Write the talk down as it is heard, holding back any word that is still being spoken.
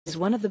is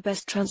one of the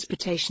best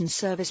transportation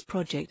service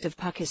project of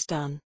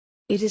Pakistan.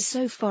 It is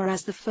so far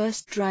as the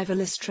first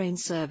driverless train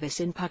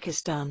service in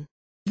Pakistan.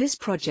 This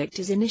project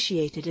is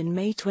initiated in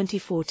May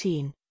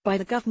 2014 by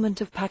the government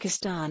of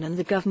Pakistan and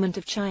the government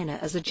of China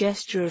as a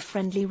gesture of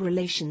friendly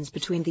relations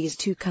between these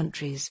two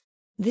countries.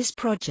 This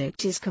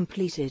project is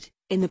completed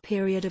in the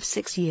period of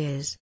 6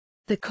 years.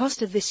 The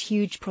cost of this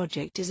huge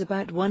project is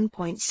about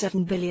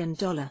 $1.7 billion.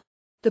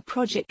 The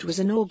project was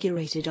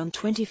inaugurated on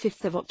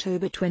 25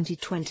 October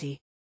 2020.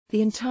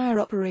 The entire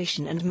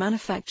operation and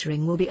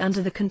manufacturing will be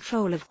under the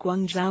control of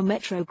Guangzhou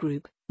Metro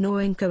Group,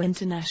 Noinco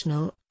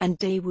International, and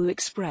Daewoo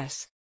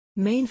Express.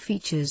 Main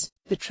features: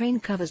 the train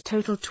covers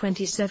total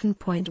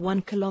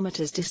 27.1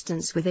 kilometers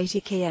distance with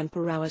 80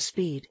 km/h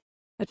speed.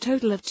 A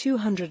total of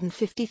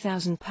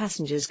 250,000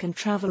 passengers can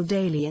travel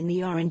daily in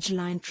the Orange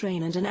Line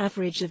train, and an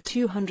average of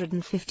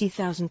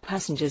 250,000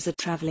 passengers are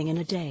traveling in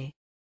a day.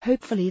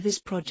 Hopefully this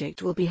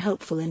project will be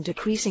helpful in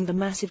decreasing the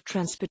massive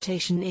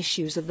transportation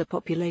issues of the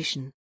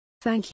population. Thank you.